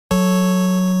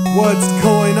What's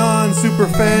going on, super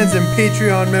fans and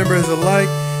Patreon members alike?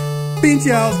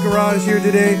 PincheAls Garage here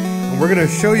today, and we're going to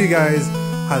show you guys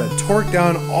how to torque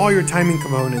down all your timing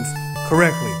components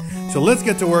correctly. So let's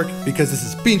get to work, because this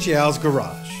is PincheAls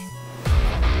Garage.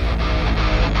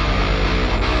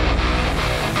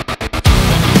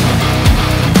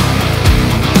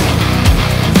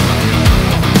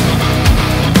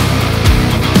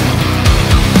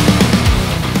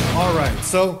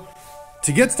 So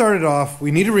to get started off,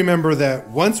 we need to remember that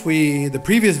once the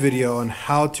previous video on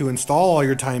how to install all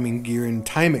your timing gear and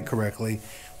time it correctly,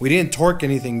 we didn't torque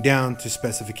anything down to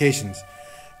specifications.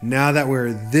 Now that we're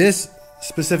at this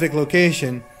specific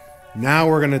location, now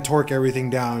we're going to torque everything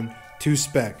down to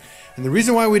spec. And the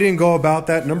reason why we didn't go about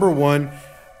that, number one,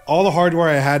 all the hardware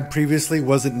I had previously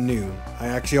wasn't new. I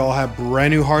actually all have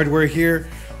brand new hardware here.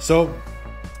 So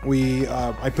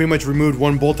I pretty much removed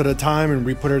one bolt at a time and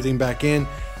re-put everything back in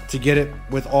to get it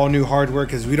with all new hardware,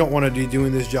 because we don't want to be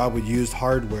doing this job with used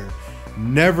hardware.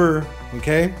 Never,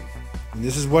 okay? And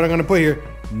this is what I'm going to put here.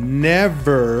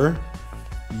 Never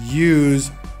use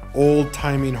old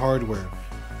timing hardware.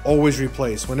 Always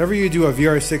replace. Whenever you do a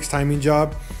VR6 timing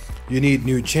job, you need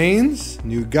new chains,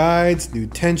 new guides, new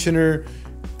tensioner,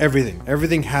 everything.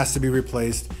 Everything has to be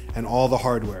replaced, and all the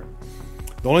hardware.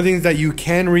 The only things that you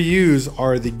can reuse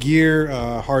are the gear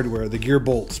hardware, the gear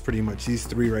bolts, pretty much. These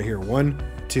three right here, 1,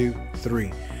 2,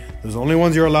 3. Those are the only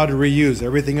ones you're allowed to reuse.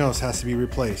 Everything else has to be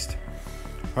replaced.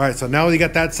 All right, so now we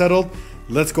got that settled,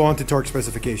 let's go on to torque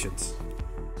specifications.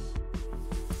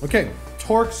 Okay,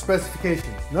 torque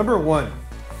specifications. Number one,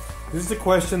 this is a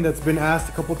question that's been asked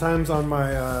a couple times on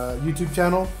my YouTube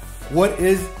channel. What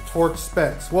is torque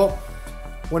specs? Well,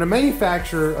 when a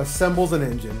manufacturer assembles an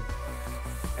engine,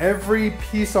 every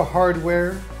piece of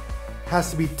hardware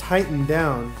has to be tightened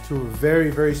down to a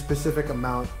very, very specific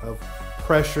amount of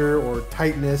pressure or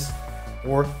tightness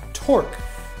or torque.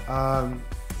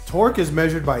 Torque is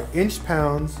measured by inch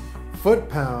pounds, foot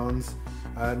pounds,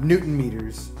 Newton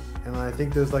meters, and I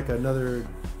think there's like another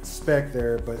spec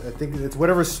there, but I think it's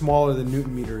whatever smaller the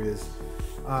Newton meter is.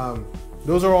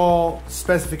 Those are all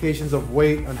specifications of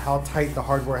weight on how tight the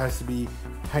hardware has to be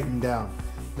tightened down.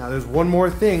 Now there's one more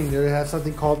thing, they have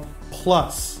something called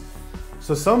plus.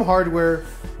 So some hardware,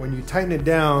 when you tighten it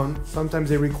down, sometimes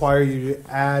they require you to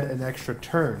add an extra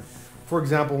turn. For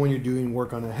example, when you're doing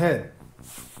work on a head.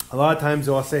 A lot of times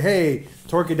they'll say, hey,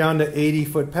 torque it down to 80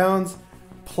 foot-pounds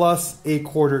plus a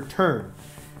quarter turn.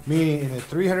 Meaning in a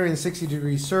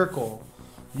 360-degree circle,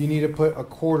 you need to put a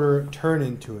quarter turn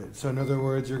into it. So in other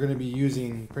words, you're going to be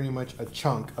using pretty much a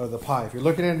chunk of the pie. If you're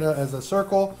looking at it as a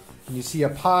circle and you see a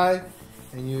pie,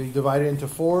 and you divide it into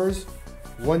fours,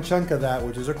 one chunk of that,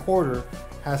 which is a quarter,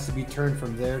 has to be turned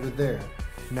from there to there.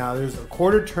 Now there's a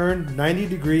quarter turn, 90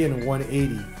 degree, and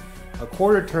 180. A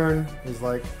quarter turn is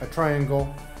like a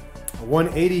triangle. A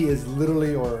 180 is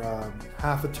literally, or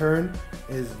half a turn,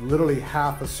 is literally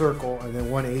half a circle, and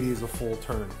then 180 is a full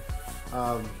turn.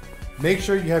 Make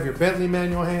sure you have your Bentley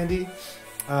manual handy.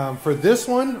 For this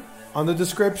one, on the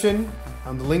description,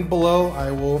 on the link below,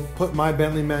 I will put my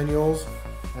Bentley manuals,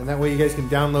 and that way you guys can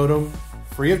download them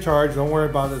free of charge. Don't worry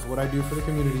about this, what I do for the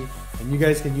community, and you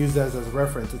guys can use that as a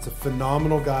reference. It's a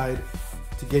phenomenal guide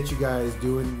to get you guys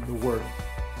doing the work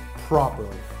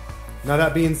properly. Now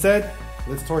that being said,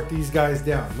 let's torque these guys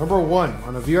down. Number one,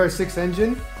 on a VR6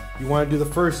 engine, you want to do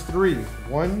the first three.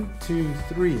 1, 2,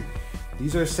 3.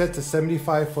 These are set to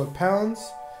 75 foot-pounds,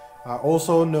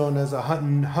 also known as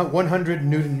 100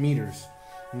 Newton meters.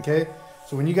 Okay,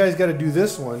 so when you guys got to do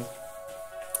this one,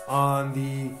 on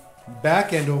the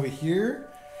back end over here,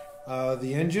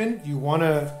 the engine, you want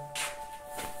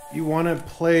to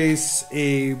place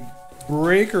a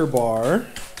breaker bar.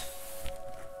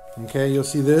 Okay, you'll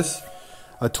see this,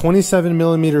 a 27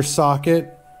 millimeter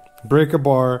socket breaker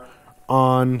bar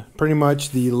on pretty much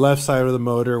the left side of the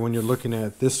motor when you're looking at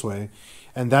it this way,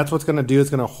 and that's what's going to do. It's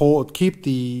going to keep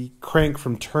the crank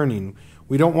from turning.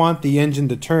 We don't want the engine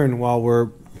to turn while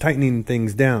we're tightening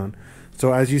things down.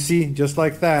 So as you see, just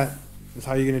like that, is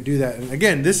how you're going to do that. And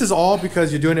again, this is all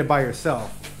because you're doing it by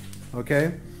yourself.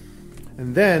 Okay?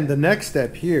 And then the next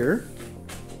step here,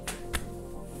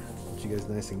 get you guys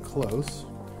nice and close,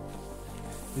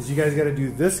 is you guys got to do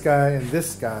this guy and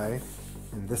this guy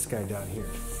and this guy down here.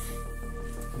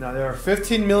 Now there are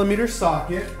 15 millimeter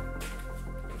socket.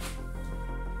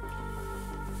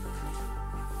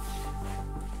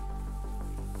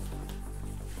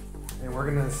 And we're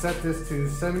going to set this to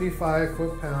 75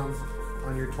 foot-pounds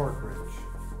on your torque wrench.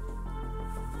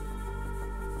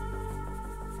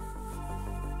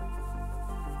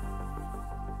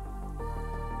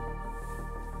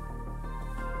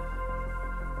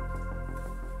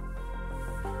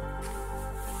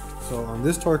 So on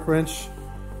this torque wrench,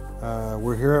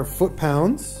 we're here at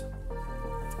foot-pounds,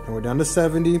 and we're down to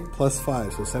 70 plus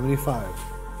 5, so 75.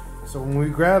 So when we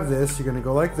grab this, you're gonna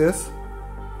go like this.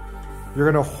 You're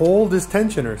gonna hold this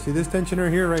tensioner. See this tensioner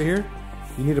here, right here?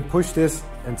 You need to push this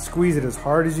and squeeze it as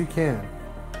hard as you can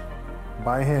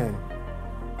by hand.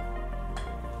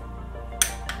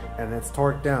 And it's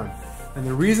torqued down. And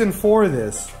the reason for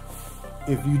this,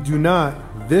 if you do not,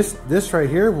 this right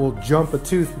here will jump a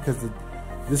tooth because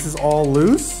this is all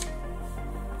loose.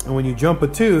 And when you jump a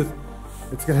tooth,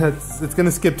 it's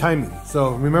gonna skip timing.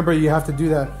 So remember, you have to do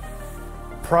that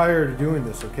prior to doing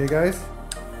this, okay guys?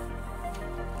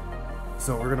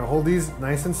 So we're gonna hold these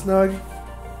nice and snug,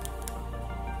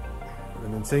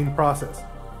 and then same process.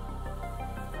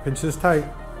 Pinch this tight.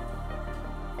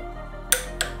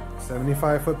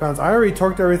 75 foot-pounds. I already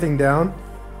torqued everything down,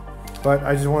 but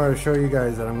I just wanted to show you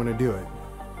guys that I'm gonna do it.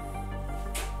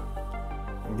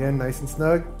 Again, nice and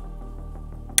snug.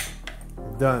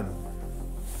 Done.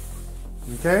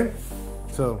 Okay?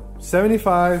 So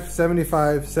 75,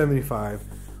 75, 75.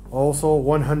 Also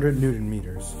 100 Newton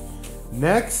meters.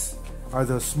 Next are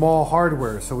the small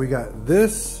hardware. So we got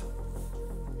this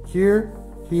here,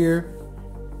 here,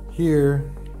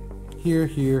 here, here,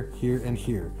 here, here, and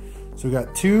here. So we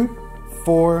got 2,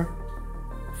 4,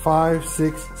 5,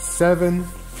 6, 7,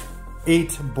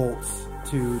 8 bolts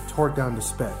to torque down to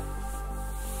spec.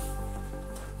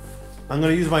 I'm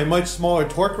going to use my much smaller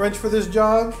torque wrench for this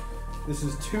job. This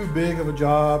is too big of a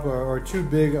job, or too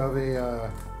big of a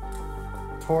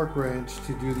torque wrench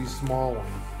to do these small ones.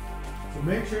 So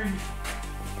make sure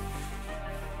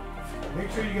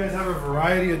you guys have a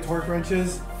variety of torque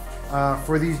wrenches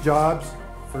for these jobs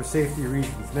for safety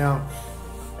reasons. Now,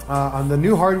 on the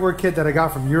new hardware kit that I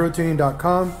got from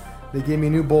UROTuning.com, they gave me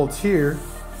new bolts here,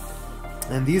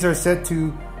 and these are set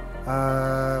to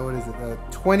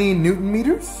 20 Newton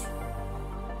meters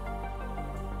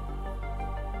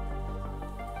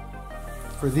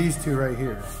for these two right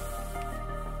here.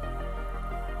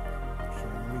 So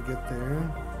let me get there.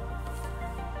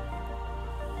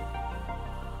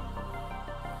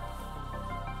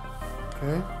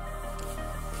 Okay,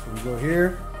 so we go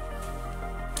here.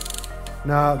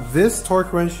 Now this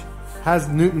torque wrench has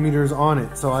Newton meters on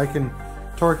it, so I can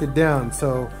torque it down.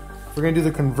 So if we're gonna do the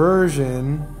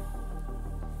conversion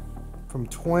from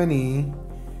 20,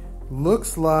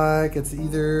 looks like it's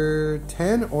either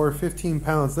 10 or 15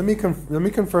 pounds. Let me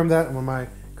confirm that on my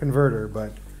converter,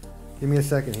 but give me a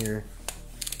second here.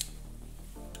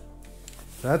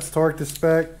 That's torque to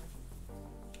spec,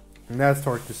 and that's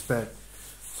torque to spec.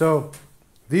 So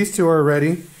these two are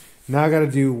ready. Now I got to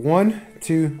do 1,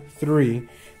 2, 3.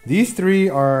 These three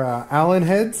are Allen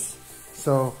heads,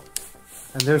 and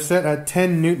they're set at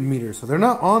 10 Newton meters. So they're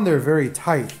not on there very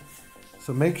tight.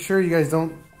 So make sure you guys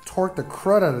don't torque the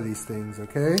crud out of these things,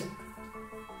 okay?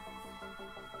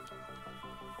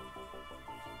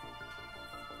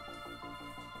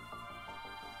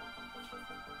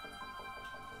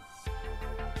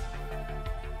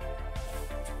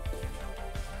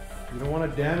 You don't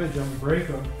want to damage them, break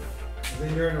them,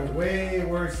 then you're in a way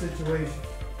worse situation.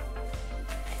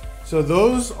 So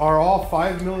those are all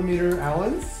 5mm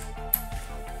Allens.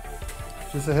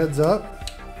 Just a heads up.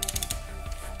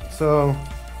 So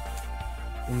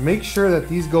make sure that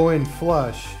these go in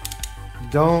flush.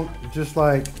 Don't just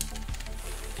like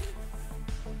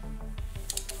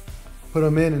put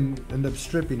them in and end up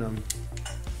stripping them.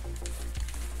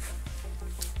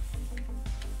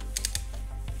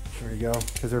 There you go,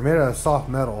 because they're made out of soft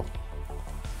metal.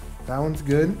 That one's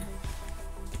good.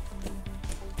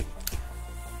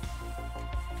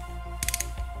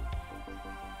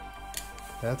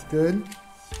 That's good.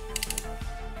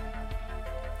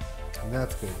 And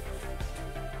that's good.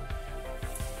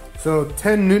 So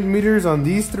 10 Newton meters on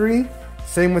these three.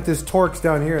 Same with this Torx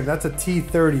down here. And that's a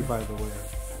T30, by the way.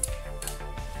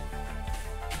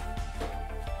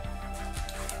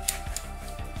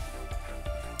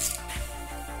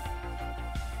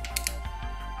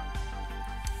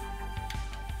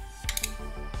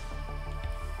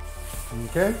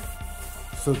 Okay,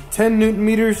 so 10 Newton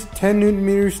meters, 10 Newton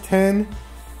meters, 10,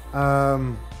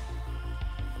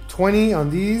 20 on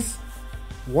these,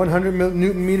 100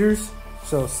 Newton meters,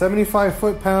 so 75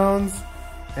 foot-pounds,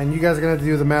 and you guys are gonna have to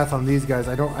do the math on these guys.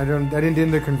 I didn't do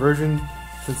the conversion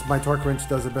since my torque wrench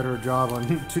does a better job on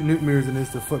 2 Newton meters than it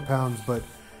is to foot-pounds, but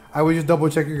I would just double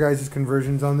check your guys'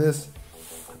 conversions on this.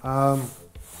 And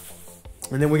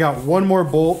then we got one more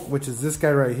bolt, which is this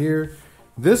guy right here.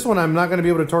 This one I'm not going to be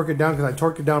able to torque it down because I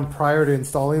torqued it down prior to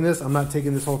installing this. I'm not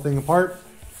taking this whole thing apart.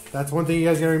 That's one thing you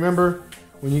guys got to remember.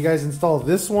 When you guys install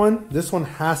this one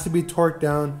has to be torqued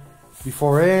down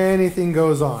before anything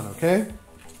goes on, okay?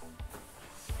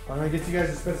 I'm gonna get you guys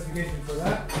a specification for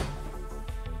that,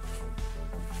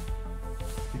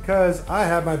 because I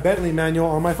have my Bentley manual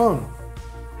on my phone.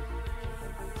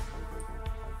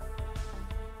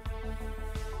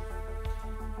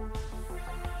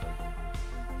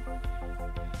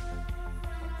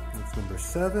 That's number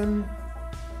 7.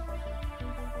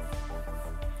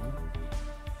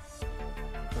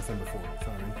 That's number 4,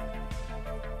 sorry.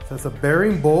 So that's a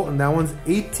bearing bolt, and that one's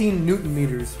 18 Newton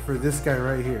meters for this guy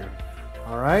right here.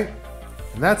 All right,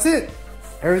 and that's it.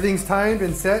 Everything's timed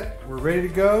and set. We're ready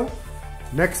to go.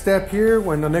 Next step here,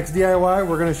 when the next DIY,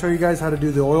 we're gonna show you guys how to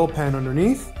do the oil pan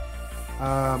underneath.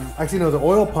 Actually, no, the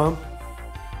oil pump.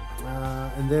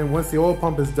 And then once the oil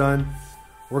pump is done,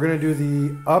 we're gonna do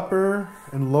the upper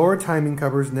and lower timing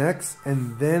covers next,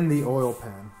 and then the oil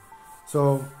pan.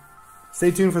 So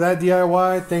stay tuned for that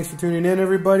DIY. Thanks for tuning in,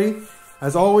 everybody.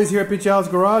 As always, here at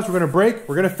PincheAls Garage, we're gonna break,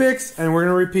 we're gonna fix, and we're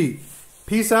gonna repeat.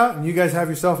 Peace out, and you guys have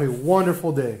yourself a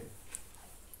wonderful day.